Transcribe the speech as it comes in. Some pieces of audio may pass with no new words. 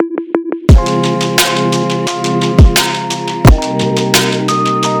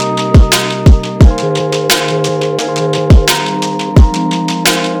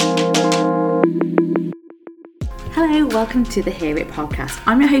welcome to the Hear It podcast.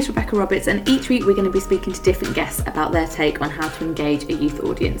 I'm your host Rebecca Roberts, and each week we're going to be speaking to different guests about their take on how to engage a youth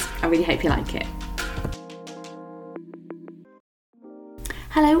audience. I really hope you like it.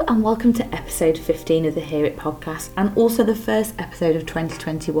 Hello and welcome to episode 15 of the Hear It podcast, and also the first episode of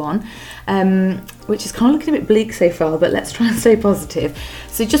 2021, which is kind of looking a bit bleak so far, but let's try and stay positive.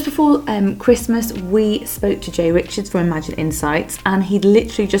 So just before Christmas, we spoke to Jay Richards from Imagine Insights, and he'd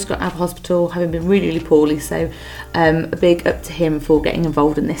literally just got out of hospital, having been really poorly, so a big up to him for getting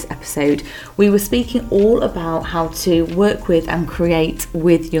involved in this episode. We were speaking all about how to work with and create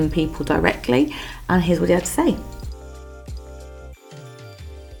with young people directly, and here's what he had to say.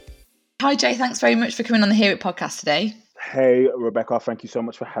 Hi Jay, thanks very much for coming on the Hear It podcast today. Hey Rebecca, thank you so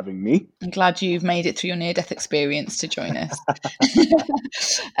much for having me. I'm glad you've made it through your near-death experience to join us.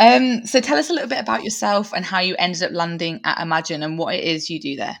 So tell us a little bit about yourself and how you ended up landing at Imagine and what it is you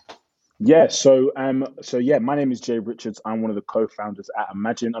do there. Yeah, so my name is Jay Richards. I'm one of the co-founders at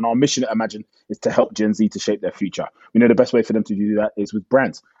Imagine, and our mission at Imagine is to help Gen Z to shape their future. We know the best way for them to do that is with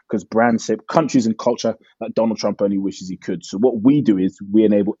brands, because brands shape countries and culture that Donald Trump only wishes he could. So what we do is we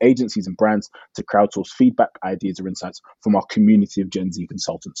enable agencies and brands to crowdsource feedback, ideas, or insights from our community of Gen Z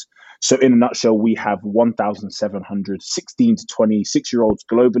consultants. So in a nutshell, we have 1,700 16 to 26-year-olds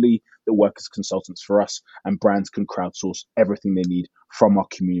globally that work as consultants for us, and brands can crowdsource everything they need from our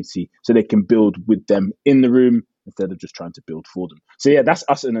community so they can build with them in the room instead of just trying to build for them. So yeah, that's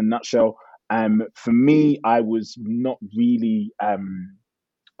us in a nutshell. For me, I was not really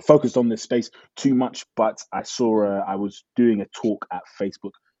focused on this space too much, but I was doing a talk at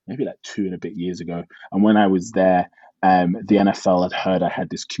Facebook maybe like 2 and a bit years ago, and when I was there, the NFL had heard I had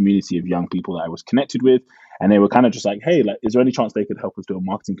this community of young people that I was connected with, and they were kind of just like, hey, like, is there any chance they could help us do a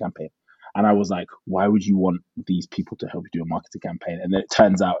marketing campaign? And I was like, why would you want these people to help you do a marketing campaign? And then it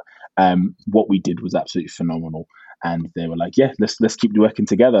turns out what we did was absolutely phenomenal. And they were like, yeah, let's keep working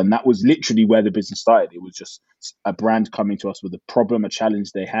together. And that was literally where the business started. It was just a brand coming to us with a problem, a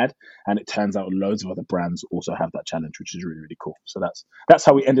challenge they had. And it turns out loads of other brands also have that challenge, which is really, really cool. So that's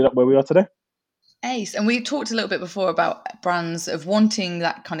how we ended up where we are today. Ace. And we talked a little bit before about brands of wanting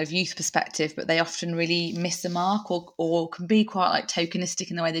that kind of youth perspective, but they often really miss the mark or can be quite like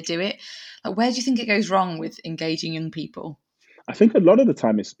tokenistic in the way they do it. Like, where do you think it goes wrong with engaging young people? I think a lot of the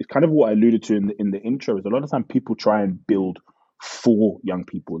time it's kind of what I alluded to in the intro is a lot of the time people try and build for young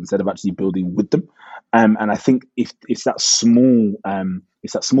people instead of actually building with them. And I think if it's that small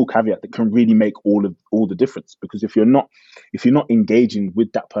caveat that can really make all the difference, because if you're not engaging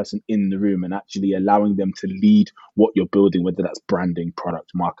with that person in the room and actually allowing them to lead what you're building, whether that's branding,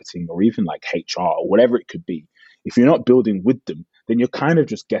 product marketing, or even like HR or whatever it could be, if you're not building with them, then you're kind of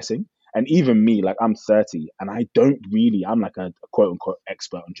just guessing. And even me, like, I'm 30 and I'm like a quote unquote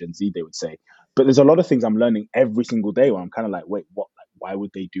expert on Gen Z, they would say. But there's a lot of things I'm learning every single day where I'm kind of like, wait, what? Like, why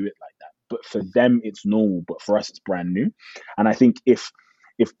would they do it like that? But for them, it's normal. But for us, it's brand new. And I think if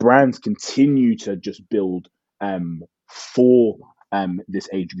brands continue to just build for this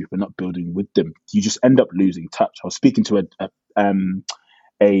age group and not building with them, you just end up losing touch. I was speaking to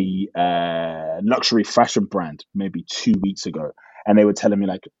a luxury fashion brand maybe 2 weeks ago. And they were telling me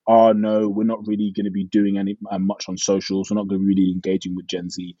like, oh no, we're not really going to be doing any much on socials. We're not going to be really engaging with Gen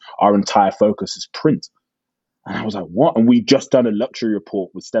Z. Our entire focus is print. And I was like, what? And we just done a luxury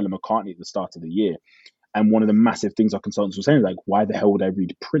report with Stella McCartney at the start of the year. And one of the massive things our consultants were saying is like, why the hell would I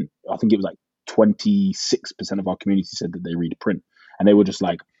read print? I think it was like 26% of our community said that they read print. And they were just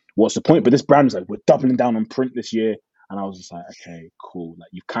like, what's the point? But this brand was like, we're doubling down on print this year. And I was just like, okay, cool. Like,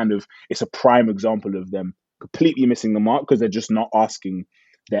 it's a prime example of them completely missing the mark because they're just not asking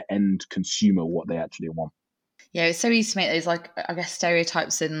their end consumer what they actually want. Yeah, it's so easy to make those, like, I guess,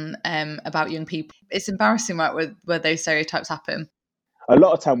 stereotypes in about young people. It's embarrassing, right, where those stereotypes happen. A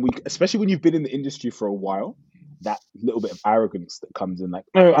lot of time, especially when you've been in the industry for a while, that little bit of arrogance that comes in, like,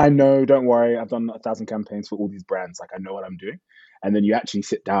 oh, I know, don't worry, I've done 1,000 campaigns for all these brands, like, I know what I'm doing. And then you actually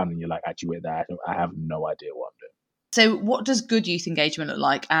sit down and you're like, actually, wait, I have no idea what I'm doing. So what does good youth engagement look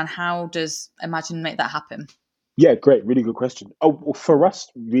like, and how does Imagine make that happen? Yeah, great. Really good question. Oh, well, for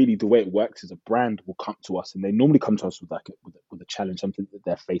us, really, the way it works is a brand will come to us and they normally come to us with with a challenge, something that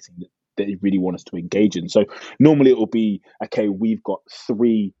they're facing that they really want us to engage in. So normally it will be, okay, we've got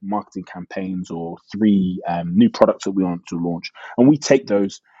 3 marketing campaigns or 3 new products that we want to launch. And we take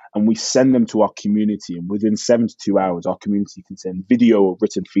those and we send them to our community. And within 72 hours, our community can send video or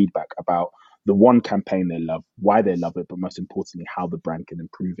written feedback about the one campaign they love, why they love it, but most importantly, how the brand can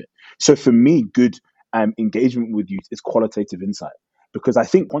improve it. So for me, good engagement with youth is qualitative insight, because I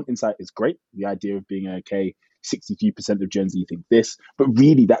think one insight is great. The idea of being, okay, 63% of Gen Z think this. But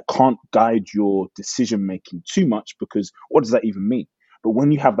really, that can't guide your decision making too much, because what does that even mean? But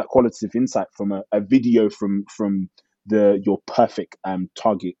when you have that qualitative insight from a video from your perfect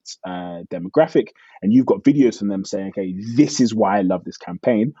target demographic, and you've got videos from them saying, okay, this is why I love this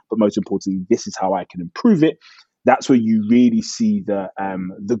campaign, but most importantly, this is how I can improve it. That's where you really see the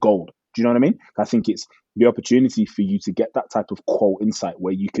gold. Do you know what I mean? I think it's the opportunity for you to get that type of quote insight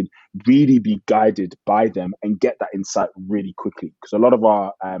where you can really be guided by them and get that insight really quickly. Because a lot of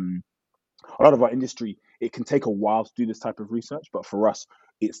our industry, it can take a while to do this type of research, but for us,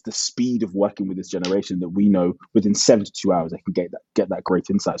 it's the speed of working with this generation that we know within 72 hours they can get that great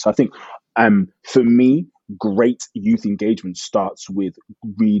insight. So I think for me, great youth engagement starts with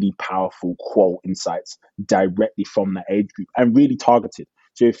really powerful qual insights directly from the age group and really targeted.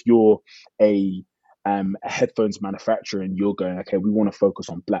 So if you're a headphones manufacturer and you're going, okay, we want to focus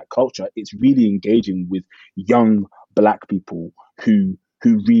on Black culture, it's really engaging with young Black people who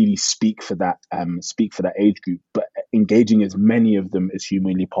really speak for that age group, but engaging as many of them as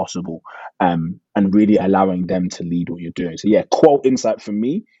humanly possible, and really allowing them to lead what you're doing. So yeah, quote insight for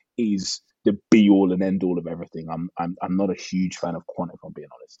me is the be all and end all of everything. I'm not a huge fan of quant, if I'm being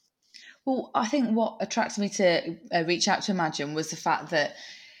honest. Well, I think what attracted me to reach out to Imagine was the fact that,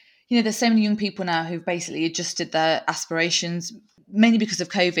 you know, there's so many young people now who've basically adjusted their aspirations, mainly because of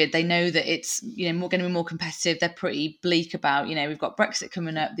COVID. They know that it's, you know, going to be more competitive. They're pretty bleak about, you know, we've got Brexit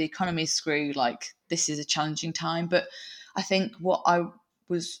coming up, the economy's screwed, like this is a challenging time. But I think what I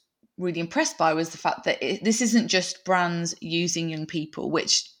was really impressed by was the fact that this isn't just brands using young people,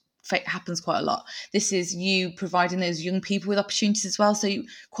 which happens quite a lot. This is you providing those young people with opportunities as well. So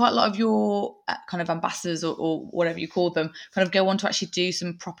quite a lot of your kind of ambassadors or whatever you call them kind of go on to actually do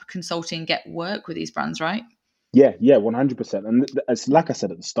some proper consulting and get work with these brands, right? Yeah, 100%. And as like I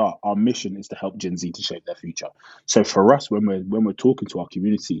said at the start, our mission is to help Gen Z to shape their future. So for us, when we're talking to our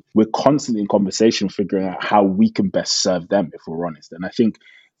community, we're constantly in conversation, figuring out how we can best serve them, if we're honest. And I think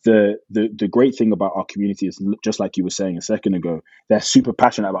the great thing about our community is, just like you were saying a second ago, they're super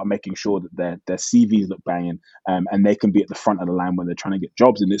passionate about making sure that their CVs look banging, and they can be at the front of the line when they're trying to get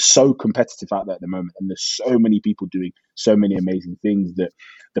jobs. And it's so competitive out there at the moment, and there's so many people doing so many amazing things that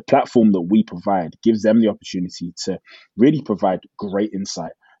the platform that we provide gives them the opportunity to really provide great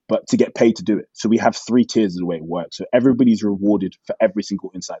insight, but to get paid to do it. So we have 3 tiers of the way it works. So everybody's rewarded for every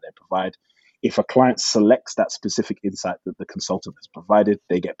single insight they provide. If a client selects that specific insight that the consultant has provided,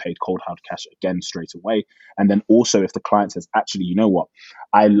 they get paid cold hard cash again straight away. And then also, if the client says, actually, you know what,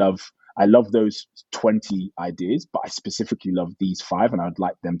 I love those 20 ideas, but I specifically love these 5 and I'd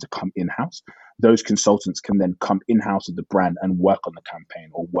like them to come in-house, those consultants can then come in-house with the brand and work on the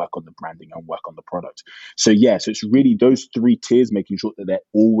campaign or work on the branding and work on the product. So it's really those 3 tiers, making sure that they're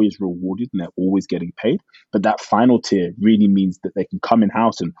always rewarded and they're always getting paid. But that final tier really means that they can come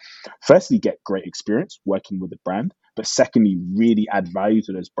in-house and firstly get great experience working with the brand, but secondly, really add value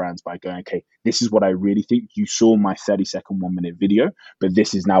to those brands by going, okay, this is what I really think. You saw my 30-second, 1-minute video, but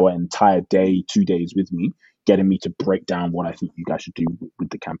this is now an entire day, 2 days with me, getting me to break down what I think you guys should do with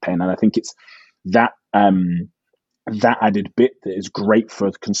the campaign. And I think it's that that added bit that is great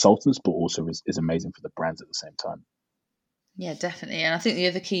for the consultants, but also is amazing for the brands at the same time. Yeah, definitely. And I think the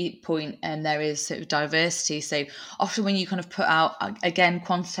other key point there is sort of diversity. So often when you kind of put out, again,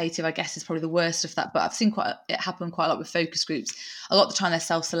 quantitative, I guess, is probably the worst of that, but I've seen it happen quite a lot with focus groups. A lot of the time they're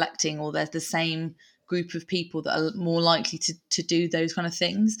self-selecting, or they're the same group of people that are more likely to do those kind of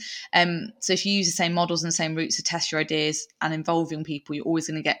things. So if you use the same models and the same routes to test your ideas and involve young people, you're always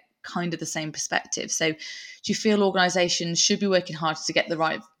going to get kind of the same perspective. So do you feel organisations should be working hard to get the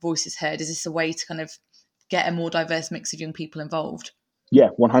right voices heard? Is this a way to kind of get a more diverse mix of young people involved? Yeah,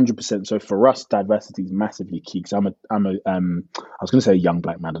 100%. So for us, diversity is massively key. Because I was going to say a young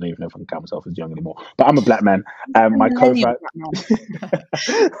Black man. I don't even know if I can count myself as young anymore, but I'm a Black man. My co-founder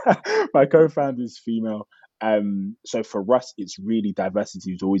is female. So for us, it's really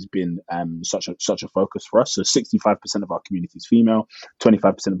diversity has always been such a focus for us. So 65% of our community is female,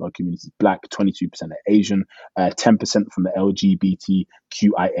 25% of our community is Black, 22% are Asian, 10% from the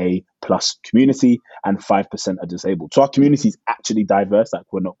LGBTQIA plus community, and 5% are disabled. So our community is actually diverse. Like,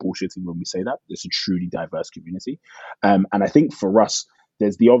 we're not bullshitting when we say that. It's a truly diverse community. And I think for us,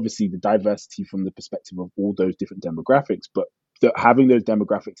 there's obviously the diversity from the perspective of all those different demographics, but having those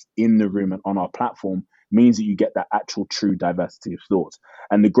demographics in the room and on our platform means that you get that actual true diversity of thought.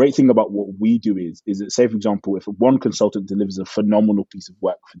 And the great thing about what we do is that, say, for example, if one consultant delivers a phenomenal piece of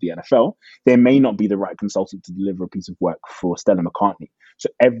work for the NFL, there may not be the right consultant to deliver a piece of work for Stella McCartney. So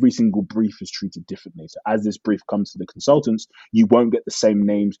every single brief is treated differently. So as this brief comes to the consultants, you won't get the same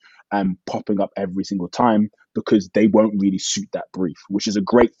names popping up every single time, because they won't really suit that brief, which is a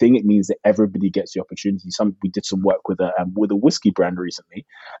great thing. It means that everybody gets the opportunity. We did some work with a whiskey brand recently,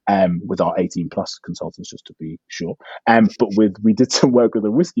 with our 18 plus consultants, just to be sure. But we did some work with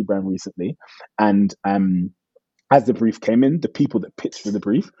a whiskey brand recently, and as the brief came in, the people that pitched for the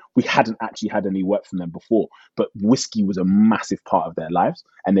brief, we hadn't actually had any work from them before, but whiskey was a massive part of their lives,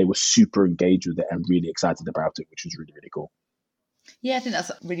 and they were super engaged with it and really excited about it, which was really, really cool. Yeah, I think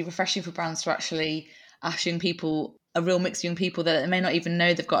that's really refreshing for brands to actually ask young people, a real mix of young people that they may not even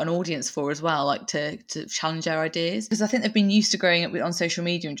know they've got an audience for as well, like to challenge their ideas. Because I think they've been used to growing up on social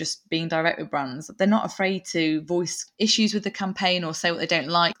media and just being direct with brands. They're not afraid to voice issues with the campaign or say what they don't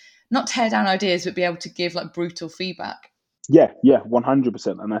like, not tear down ideas, but be able to give like brutal feedback. Yeah,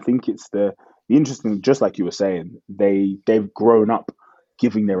 100%. And I think it's the interesting, just like you were saying, they've grown up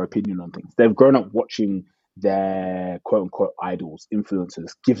giving their opinion on things. They've grown up watching their quote unquote idols,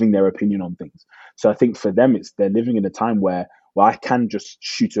 influencers, giving their opinion on things. So I think for them, they're living in a time where, well, I can just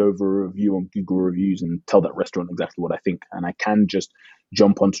shoot over a review on Google Reviews and tell that restaurant exactly what I think, and I can just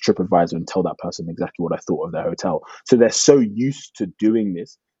jump onto TripAdvisor and tell that person exactly what I thought of their hotel. So they're so used to doing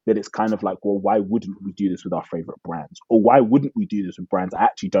this that it's kind of like, well, why wouldn't we do this with our favorite brands? Or why wouldn't we do this with brands I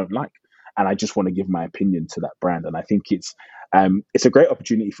actually don't like? And I just want to give my opinion to that brand. And I think it's a great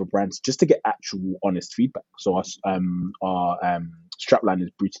opportunity for brands just to get actual honest feedback. So our strapline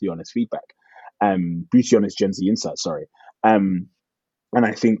is brutally honest feedback, brutally honest Gen Z insights. Sorry, and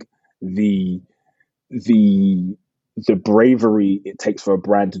I think the bravery it takes for a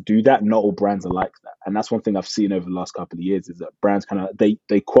brand to do that. Not all brands are like that, and that's one thing I've seen over the last couple of years is that brands kind of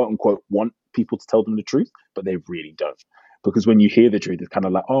they quote unquote want people to tell them the truth, but they really don't, because when you hear the truth, it's kind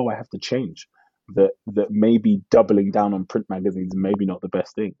of like, oh, I have to change. That maybe doubling down on print magazines maybe not the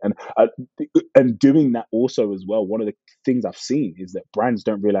best thing, and doing that also as well. One of the things I've seen is that brands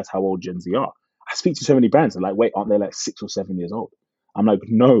don't realize how old Gen Z are. I speak to so many brands and like, wait, aren't they like 6 or 7 years old? I'm like,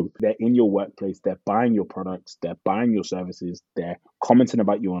 no, they're in your workplace, they're buying your products, they're buying your services, they're commenting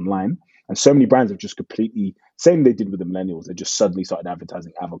about you online. And so many brands have just completely, same they did with the millennials, they just suddenly started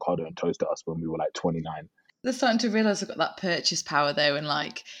advertising avocado and toast to us when we were like 29. They're starting to realise they've got that purchase power though, and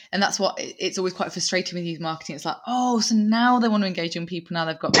that's what it's always quite frustrating with youth marketing. It's like, oh, so now they want to engage young people. Now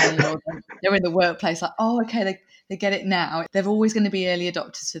they've got millennials, they're in the workplace. Like, oh, okay, they get it now. They're always going to be early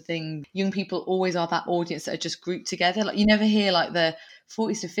adopters for things. Young people always are that audience that are just grouped together. Like you never hear like the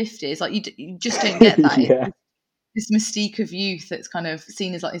 40s to 50s. Like you just don't get that. Yeah. This mystique of youth that's kind of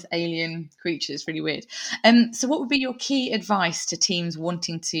seen as like this alien creature. It's really weird. So what would be your key advice to teams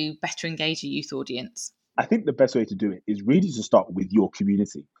wanting to better engage a youth audience? I think the best way to do it is really to start with your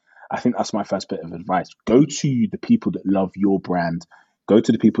community. I think that's my first bit of advice. Go to the people that love your brand. Go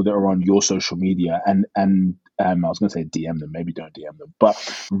to the people that are on your social media, and I was going to say DM them. Maybe don't DM them, but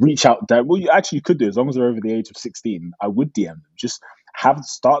reach out there. Well, you actually could do, as long as they're over the age of 16. I would DM them. Just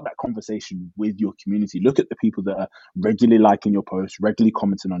start that conversation with your community. Look at the people that are regularly liking your posts, regularly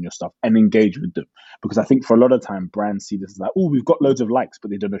commenting on your stuff, and engage with them. Because I think for a lot of time, brands see this as like, oh, we've got loads of likes,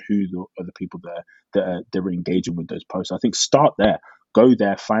 but they don't know who are the people that are engaging with those posts. So I think start there. Go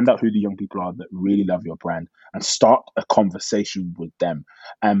there, find out who the young people are that really love your brand, and start a conversation with them.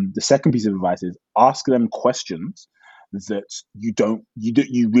 The second piece of advice is ask them questions that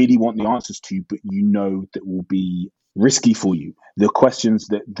you really want the answers to, but you know that will be risky for you. The questions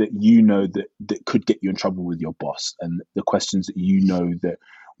that you know that could get you in trouble with your boss, and the questions that you know that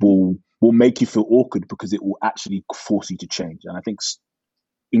will make you feel awkward because it will actually force you to change. And I think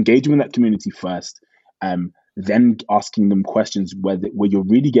engaging with that community first, then asking them questions where you're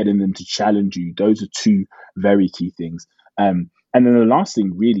really getting them to challenge you. Those are two very key things. And then the last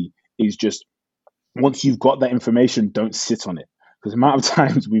thing really is just, once you've got that information, don't sit on it. Because the amount of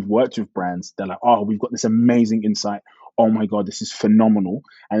times we've worked with brands, they're like, oh, we've got this amazing insight. Oh my God, this is phenomenal.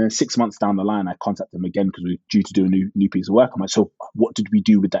 And then 6 months down the line, I contact them again because we're due to do a new piece of work. I'm like, so what did we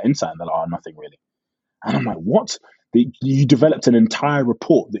do with that insight? And they're like, oh, nothing really. And I'm like, what? You developed an entire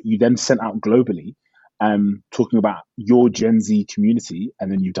report that you then sent out globally, talking about your Gen Z community,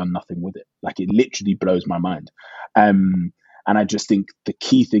 and then you've done nothing with it. Like, it literally blows my mind. And I just think the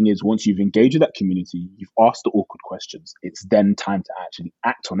key thing is, once you've engaged with that community, you've asked the awkward questions, it's then time to actually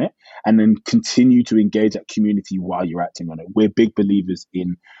act on it, and then continue to engage that community while you're acting on it. We're big believers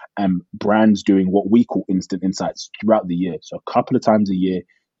in brands doing what we call instant insights throughout the year. So a couple of times a year,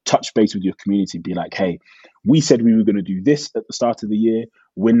 touch base with your community, be like, hey, we said we were going to do this at the start of the year.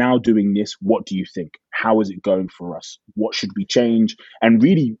 We're now doing this. What do you think? How is it going for us? What should we change? And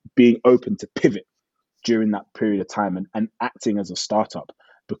really being open to pivot during that period of time, and acting as a startup,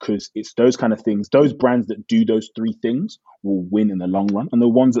 because it's those kind of things, those brands that do those three things will win in the long run. And the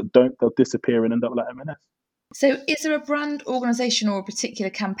ones that don't, they'll disappear and end up like M&S. So is there a brand, organisation or a particular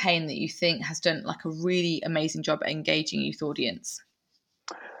campaign that you think has done like a really amazing job at engaging youth audience?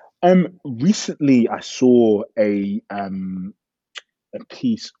 Recently I saw a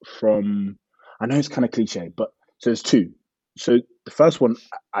piece from, I know it's kind of cliche, but so there's two. So the first one,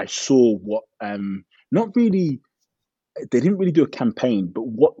 I saw what not really, they didn't really do a campaign, but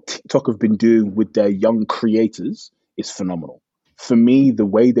what TikTok have been doing with their young creators is phenomenal. For me, the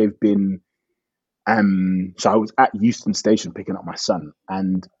way they've been, so I was at Euston Station picking up my son,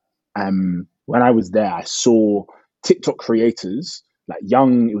 and when I was there, I saw TikTok creators, like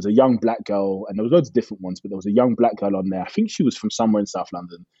young. It was a young black girl, and there was loads of different ones, but there was a young black girl on there. I think she was from somewhere in South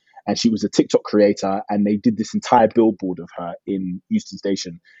London, and she was a TikTok creator, and they did this entire billboard of her in Euston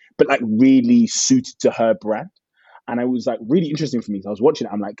Station, but like really suited to her brand. And it was like really interesting for me. So I was watching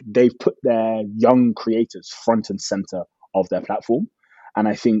it. I'm like, they've put their young creators front and center of their platform, and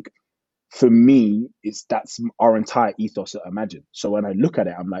I think for me, that's our entire ethos at Imagine. So when I look at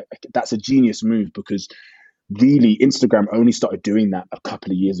it, I'm like, that's a genius move, because really Instagram only started doing that a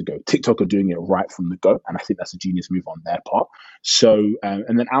couple of years ago. TikTok are doing it right from the go, and I think that's a genius move on their part. So,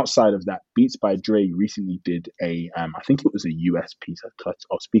 and then outside of that, Beats by Dre recently did I think it was a US piece. I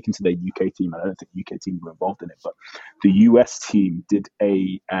was speaking to their UK team. I don't think the UK team were involved in it, but the US team did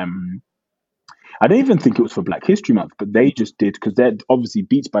I don't even think it was for Black History Month, but they just did, because they're obviously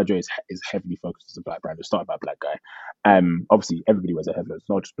Beats by Dre is heavily focused as a black brand. It started by a black guy. Obviously everybody wears a headphones, it's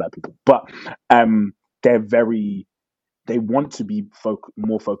not just black people, but they want to be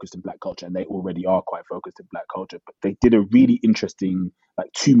more focused in black culture, and they already are quite focused in black culture. But they did a really interesting,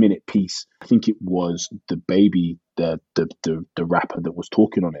 like 2-minute piece. I think it was the baby, the rapper that was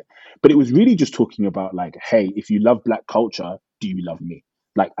talking on it, but it was really just talking about like, hey, if you love black culture, do you love me?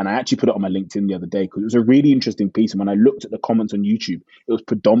 Like, and I actually put it on my LinkedIn the other day because it was a really interesting piece. And when I looked at the comments on YouTube, it was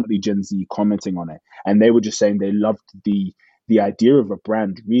predominantly Gen Z commenting on it, and they were just saying they loved the idea of a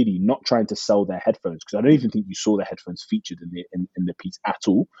brand really not trying to sell their headphones, because I don't even think you saw the headphones featured in the piece at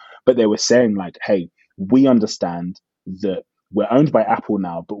all. But they were saying like, hey, we understand that we're owned by Apple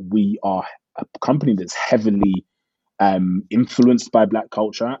now, but we are a company that's heavily influenced by black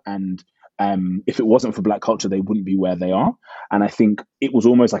culture, and if it wasn't for black culture, they wouldn't be where they are. And I think it was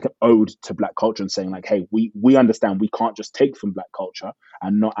almost like an ode to black culture, and saying like, hey, we understand we can't just take from black culture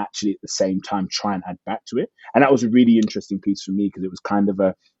and not actually at the same time try and add back to it. And that was a really interesting piece for me, because it was kind of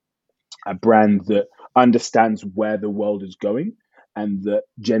a brand that understands where the world is going, and that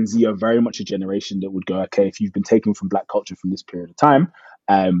Gen Z are very much a generation that would go, okay, if you've been taken from black culture from this period of time,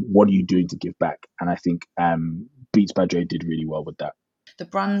 what are you doing to give back? And I think Beats by Dre did really well with that. The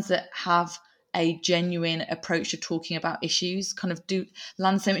brands that have a genuine approach to talking about issues kind of do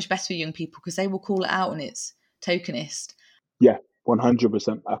land so much better for young people, because they will call it out and it's tokenist. Yeah,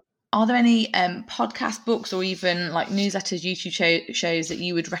 100%. Are there any podcast, books, or even like newsletters, YouTube shows that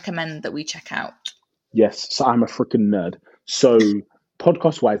you would recommend that we check out? Yes, so I'm a freaking nerd. So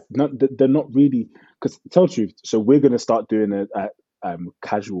podcast-wise, they're not really, because tell the truth, so we're going to start doing a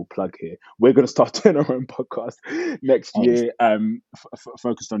casual plug here. We're going to start doing our own podcast next year,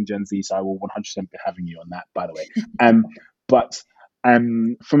 focused on Gen Z. So I will 100% be having you on that, by the way. But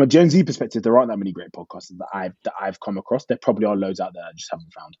from a Gen Z perspective, there aren't that many great podcasts that I've come across. There probably are loads out there I just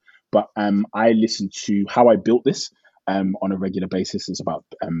haven't found. But I listen to How I Built This on a regular basis. It's about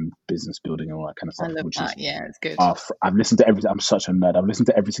business building and all that kind of stuff. I love that. Yeah, it's good. I've listened to everything. I'm such a nerd. I've listened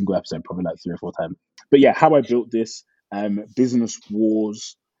to every single episode probably like 3 or 4 times. But yeah, How I Built This. Business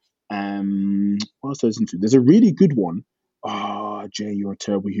Wars. What else do I listen to? There's a really good one. Oh, Jay, you're a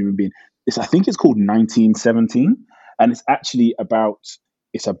terrible human being. I think it's called 1917, and it's actually about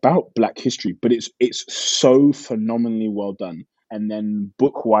Black history, but it's so phenomenally well done. And then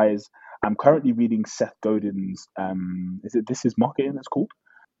book wise, I'm currently reading Seth Godin's. Is it This Is Marketing? It's called.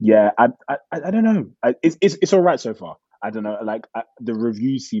 Yeah, I don't know. It's all right so far. I don't know, like the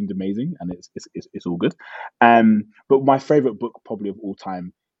reviews seemed amazing, and it's all good. But my favorite book probably of all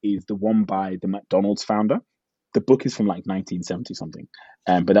time is the one by the McDonald's founder. The book is from like 1970 something,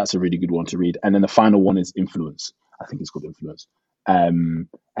 but that's a really good one to read. And then the final one is Influence. I think it's called Influence. And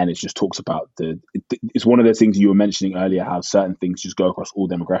it just talks about it's one of those things you were mentioning earlier, how certain things just go across all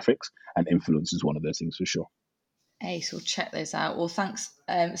demographics, and Influence is one of those things for sure. Ace, we'll check those out. Well, thanks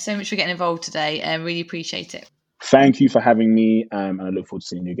so much for getting involved today. I really appreciate it. Thank you for having me, and I look forward to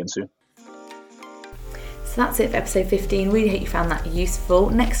seeing you again soon. So that's it for episode 15. Really hope you found that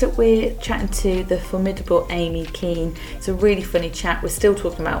useful. Next up, we're chatting to the formidable Amy Keane. It's a really funny chat. We're still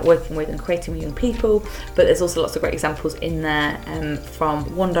talking about working with and creating with young people, but there's also lots of great examples in there,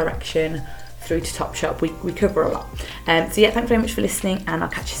 from One Direction through to Topshop. We cover a lot. So yeah, thanks very much for listening, and I'll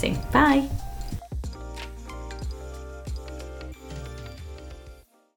catch you soon. Bye.